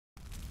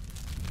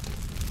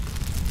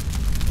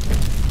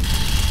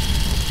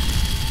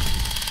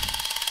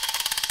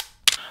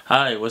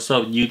Hi, what's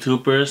up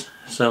YouTubers?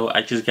 So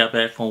I just got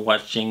back from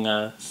watching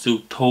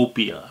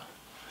Zootopia.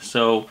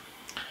 So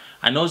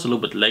I know it's a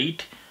little bit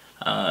late.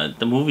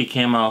 The movie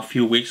came out a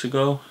few weeks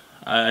ago,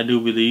 I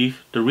do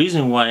believe. The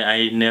reason why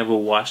I never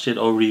watched it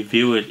or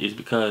review it is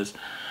because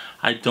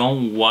I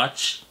don't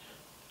watch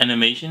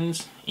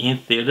animations in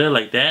theater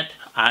like that.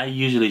 I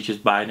usually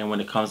just buy them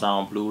when it comes out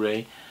on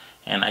Blu-ray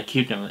and I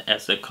keep them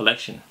as a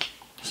collection.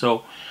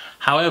 So,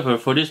 however,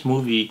 for this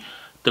movie,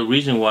 the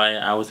reason why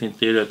I was in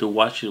theater to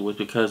watch it was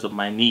because of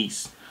my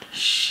niece.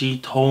 She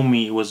told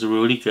me it was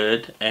really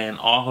good and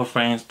all her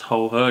friends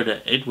told her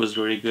that it was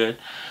really good.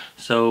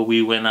 So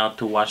we went out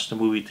to watch the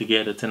movie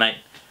together tonight.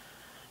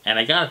 And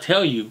I gotta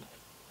tell you,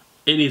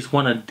 it is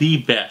one of the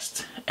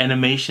best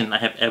animation I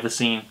have ever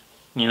seen.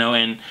 You know,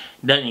 and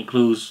that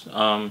includes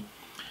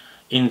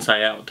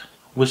Inside Out,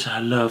 which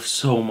I love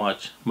so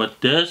much.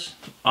 But this,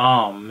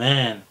 oh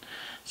man.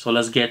 So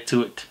let's get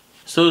to it.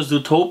 So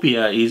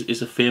Zootopia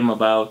is a film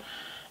about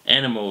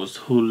animals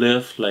who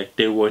live like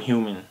they were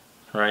human,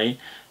 right?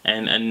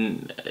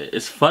 And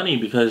it's funny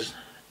because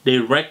they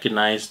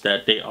recognize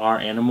that they are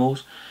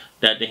animals,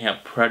 that they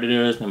have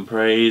predators and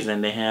prey,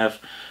 and they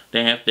have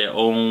their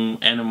own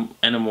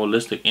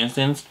animalistic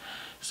instincts.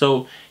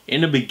 So in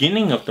the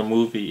beginning of the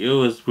movie, it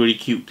was really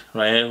cute,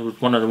 right? It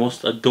was one of the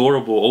most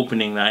adorable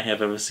opening that I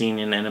have ever seen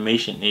in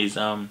animation. Is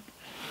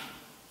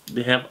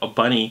they have a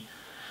bunny,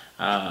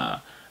 I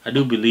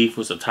do believe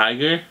was a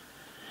tiger,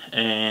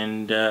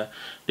 and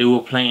they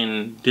were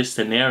playing this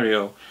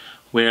scenario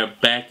where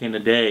back in the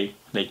day,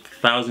 like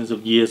thousands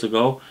of years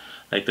ago,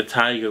 like the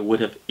tiger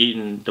would have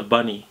eaten the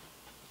bunny.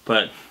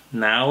 But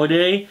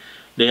nowadays,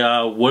 they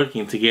are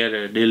working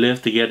together. They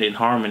live together in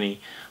harmony.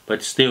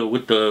 But still,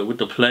 with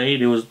the play,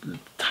 there was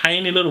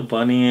tiny little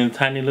bunny and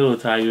tiny little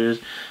tigers,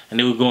 and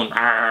they were going,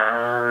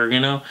 "Arr," you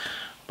know.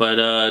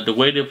 But the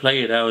way they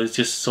play it out is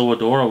just so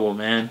adorable,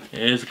 man.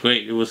 It's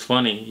great. It was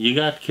funny. You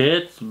got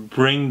kids?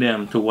 Bring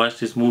them to watch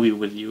this movie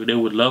with you. They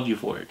would love you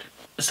for it.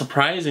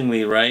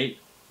 Surprisingly, right?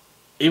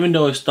 Even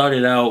though it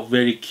started out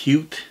very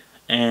cute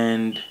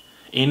and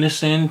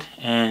innocent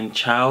and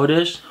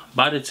childish,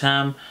 by the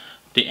time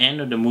the end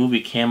of the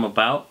movie came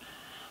about,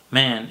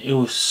 man, it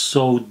was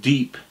so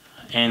deep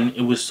and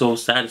it was so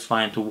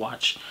satisfying to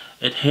watch.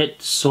 It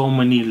hit so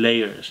many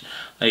layers.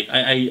 Like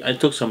I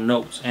took some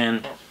notes,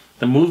 and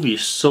the movie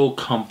is so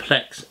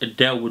complex. It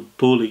dealt with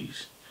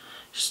bullies,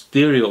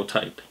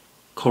 stereotype,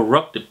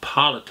 corrupted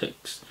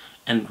politics,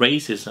 and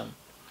racism.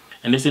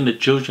 And it's in the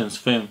children's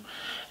film.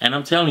 And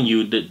I'm telling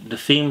you, the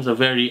themes are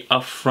very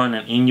upfront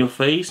and in your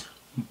face,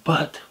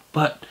 but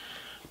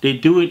they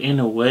do it in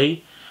a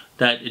way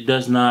that it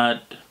does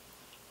not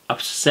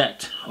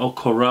upset or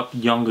corrupt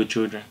younger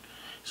children.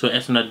 So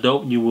as an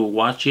adult, you will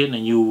watch it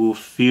and you will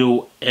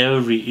feel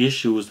every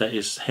issue that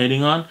it's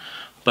heading on.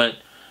 But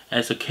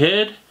as a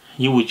kid,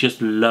 you would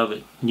just love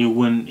it. You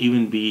wouldn't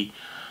even be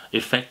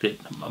affected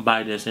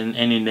by this in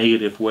any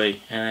negative way,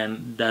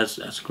 and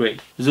that's great.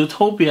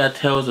 Zootopia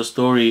tells a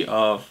story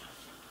of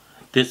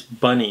this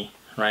bunny,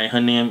 right? Her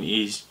name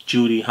is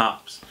Judy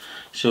Hopps.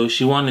 So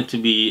she wanted to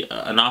be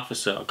an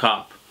officer, a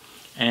cop,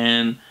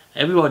 and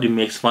everybody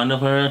makes fun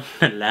of her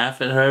and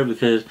laugh at her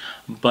because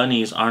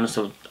bunnies aren't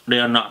so, they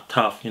are not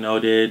tough, you know.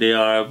 They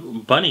are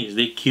bunnies.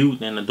 They're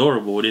cute and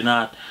adorable. They're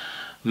not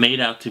made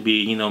out to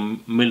be, you know,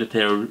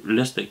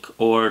 militaristic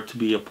or to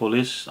be a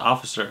police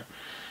officer.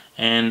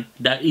 And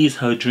that is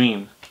her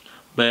dream.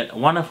 But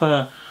one of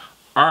her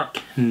arch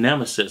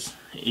nemesis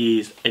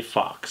is a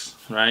fox,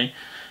 right?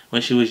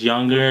 When she was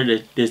younger,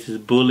 there's this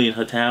bully in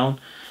her town,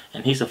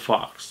 and he's a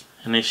fox.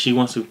 And then she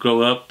wants to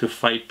grow up to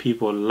fight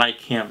people like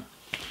him.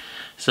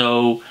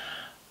 So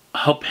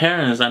her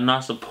parents are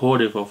not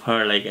supportive of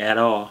her, like, at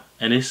all.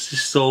 And it's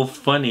just so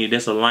funny.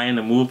 There's a line in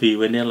the movie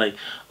when they're like,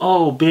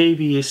 "Oh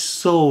baby, it's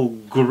so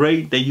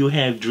great that you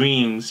have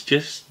dreams,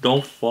 just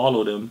don't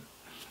follow them."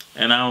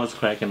 And I was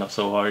cracking up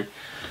so hard.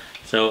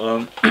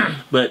 So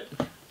but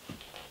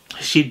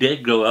she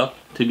did grow up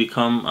to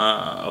become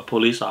a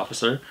police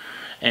officer,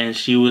 and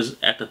she was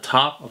at the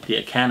top of the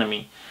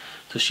academy.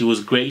 So she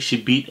was great. She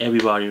beat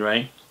everybody,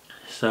 right?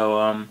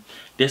 So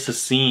there's a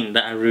scene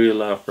that I really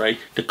love, right?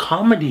 The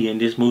comedy in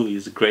this movie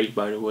is great,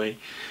 by the way.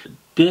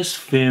 This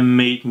film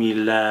made me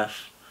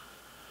laugh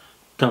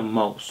the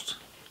most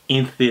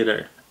in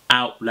theater,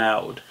 out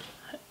loud.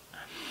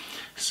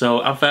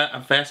 So I'm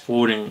fast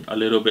forwarding a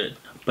little bit,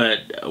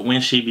 but when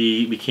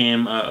she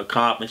became a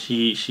cop and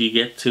she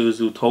gets to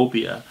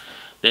Zootopia,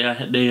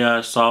 they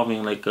are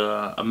solving like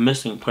a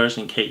missing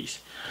person case.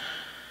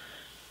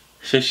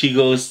 So she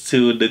goes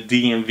to the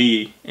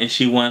DMV and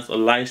she wants a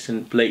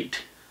license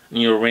plate,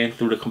 you know, ran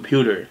through the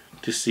computer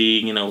to see,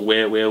 you know,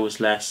 where it was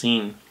last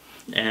seen.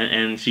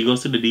 And she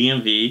goes to the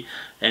DMV,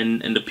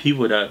 and the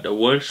people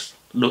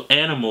the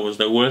animals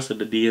that works at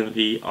the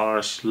DMV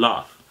are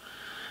sloth.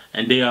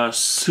 And they are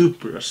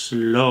super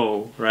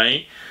slow,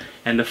 right?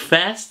 And the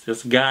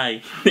fastest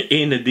guy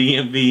in the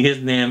DMV,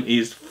 his name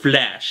is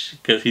Flash,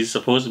 because he's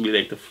supposed to be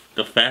like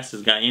the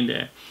fastest guy in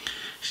there.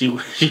 She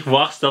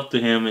walks up to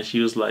him and she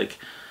was like,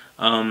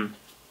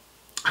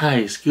 "Hi,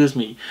 excuse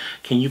me,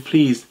 can you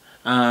please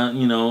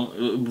you know,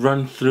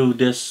 run through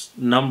this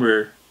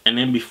number, and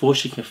then before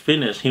she can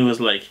finish, he was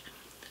like,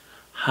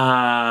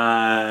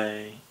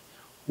 "Hi,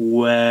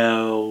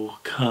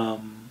 welcome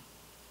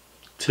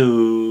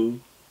to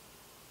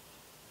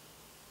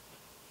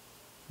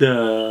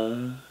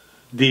the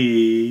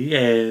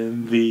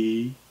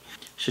DMV."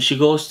 So she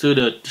goes to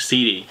the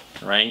city,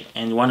 right?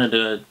 And one of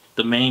the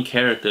main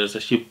characters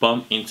that she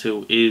bumped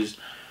into is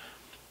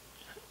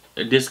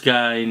this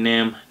guy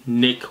named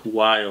Nick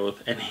Wilde,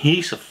 and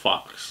he's a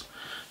fox.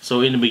 So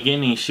in the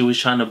beginning, she was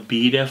trying to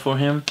be there for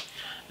him,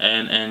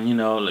 and you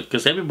know, like,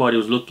 cause everybody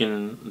was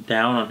looking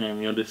down on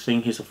him. You know, they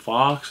think he's a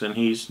fox and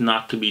he's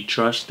not to be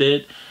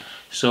trusted.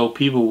 So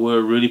people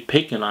were really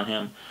picking on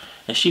him,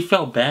 and she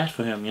felt bad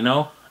for him, you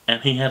know.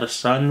 And he had a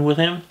son with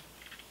him,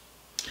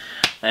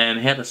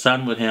 and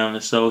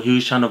so he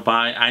was trying to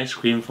buy ice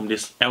cream from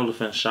this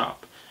elephant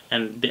shop,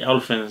 and the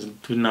elephants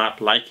do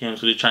not like him,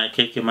 so they're trying to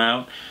kick him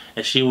out.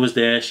 And she was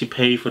there, she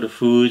paid for the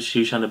food, she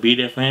was trying to be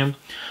there for him,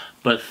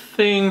 but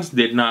things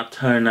did not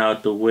turn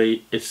out the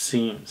way it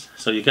seems.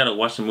 So you gotta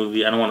watch the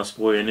movie. I don't want to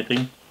spoil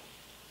anything,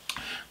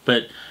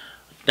 but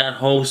that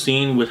whole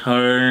scene with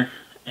her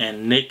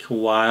and Nick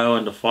Wilde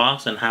and the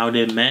fox, and how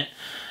they met,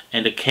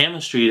 and the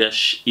chemistry that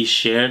is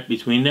shared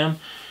between them,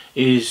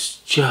 is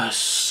just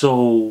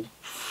so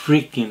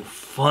freaking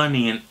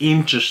funny and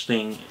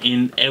interesting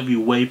in every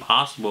way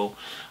possible.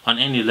 On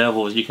any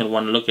levels you can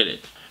want to look at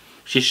it.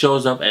 She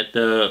shows up at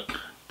the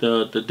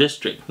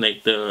district,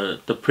 like the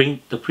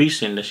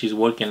precinct that she's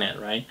working at,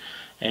 right?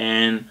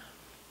 And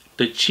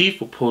the chief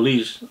of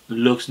police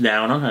looks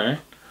down on her,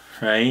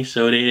 right?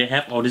 So they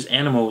have all these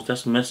animals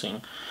that's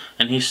missing,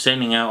 and he's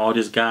sending out all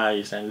these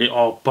guys, and they're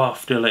all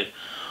buff. They're like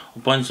a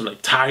bunch of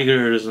like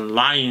tigers and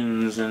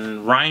lions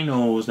and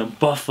rhinos and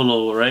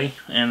buffalo, right?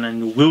 And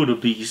then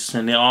wildebeests,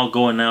 and they're all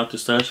going out to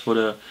search for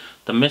the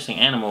missing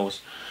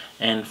animals.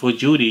 And for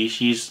Judy,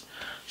 she's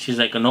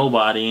like a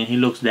nobody, and he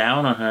looks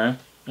down on her,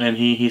 and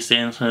he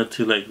sends her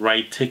to like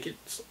write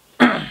tickets.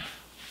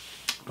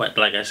 But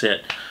like I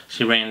said,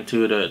 she ran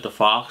into the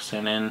fox,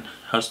 and then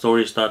her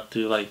story started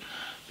to like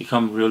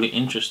become really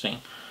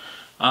interesting.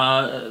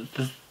 The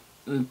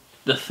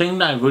thing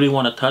that I really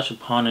want to touch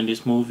upon in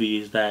this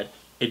movie is that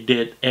it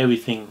did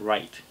everything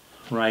right,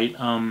 right?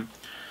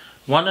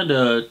 One of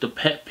the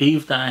pet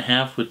peeves that I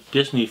have with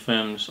Disney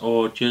films,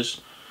 or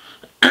just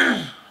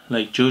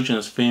like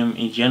children's film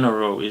in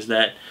general, is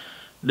that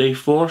they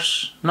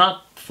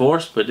not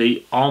force, but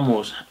they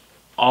almost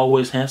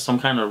always have some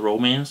kind of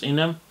romance in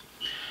them.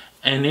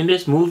 And in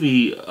this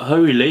movie, her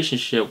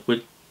relationship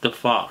with the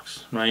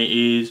fox, right,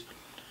 is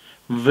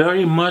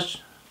very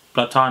much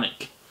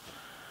platonic.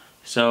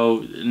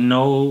 So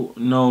no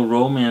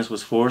romance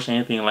was forced,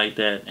 anything like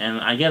that.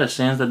 And I get a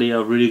sense that they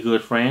are really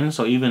good friends.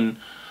 So even,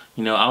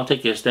 you know, I'll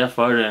take it a step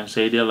further and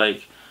say they're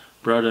like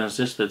brother and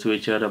sister to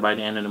each other by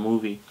the end of the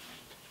movie.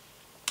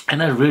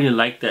 And I really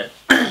like that.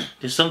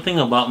 There's something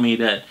about me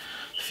that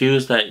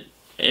feels that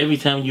every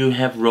time you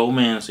have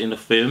romance in the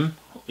film,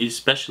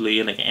 especially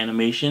in like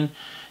animation,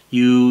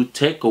 you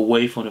take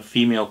away from the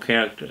female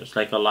characters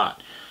like a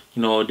lot.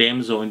 You know, a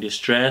damsel in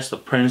distress, a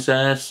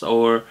princess,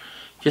 or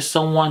just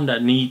someone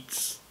that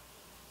needs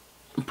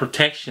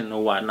protection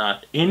or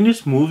whatnot. In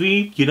this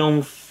movie, you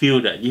don't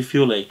feel that. You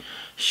feel like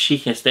she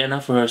can stand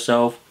up for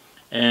herself,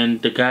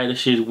 and the guy that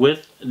she's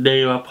with,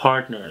 they are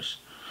partners,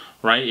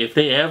 right? If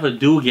they ever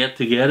do get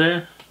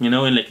together, you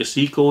know, in like a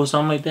sequel or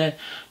something like that,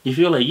 you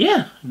feel like,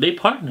 yeah, they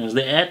partners.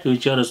 They add to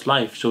each other's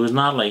life. So it's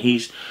not like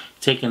he's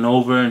taking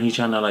over and he's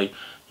trying to like,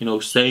 you know,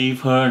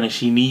 save her and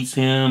she needs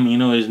him. You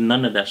know, it's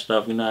none of that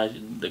stuff. You know,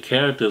 the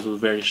characters were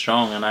very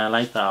strong, and I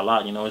like that a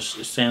lot. You know, it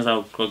sends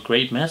out a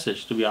great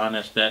message, to be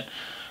honest, that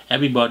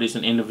everybody's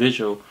an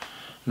individual.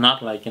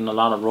 Not like in a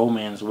lot of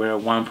romance where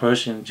one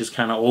person just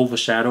kind of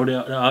overshadow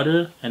the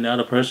other, and the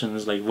other person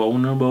is like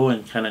vulnerable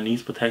and kind of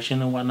needs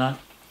protection and whatnot.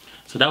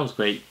 So that was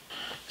great.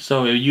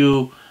 So if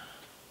you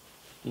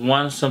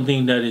want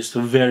something that is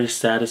very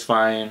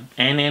satisfying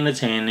and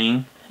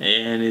entertaining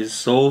and is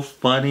so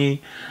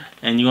funny,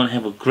 and you're gonna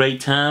have a great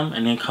time,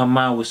 and then come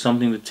out with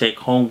something to take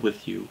home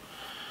with you,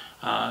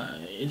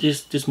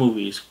 this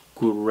movie is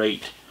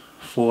great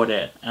for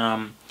that.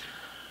 And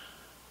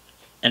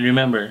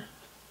remember,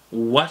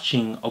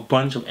 watching a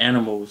bunch of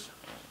animals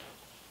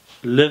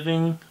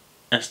living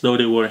as though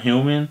they were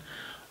human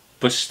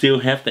but still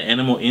have the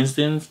animal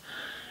instincts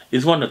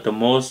is one of the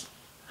most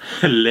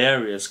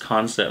hilarious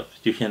concepts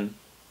you can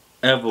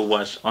ever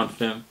watch on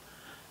film.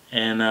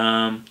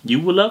 And you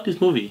will love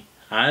this movie.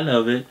 I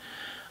love it.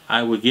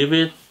 I would give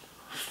it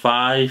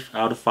 5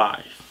 out of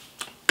 5.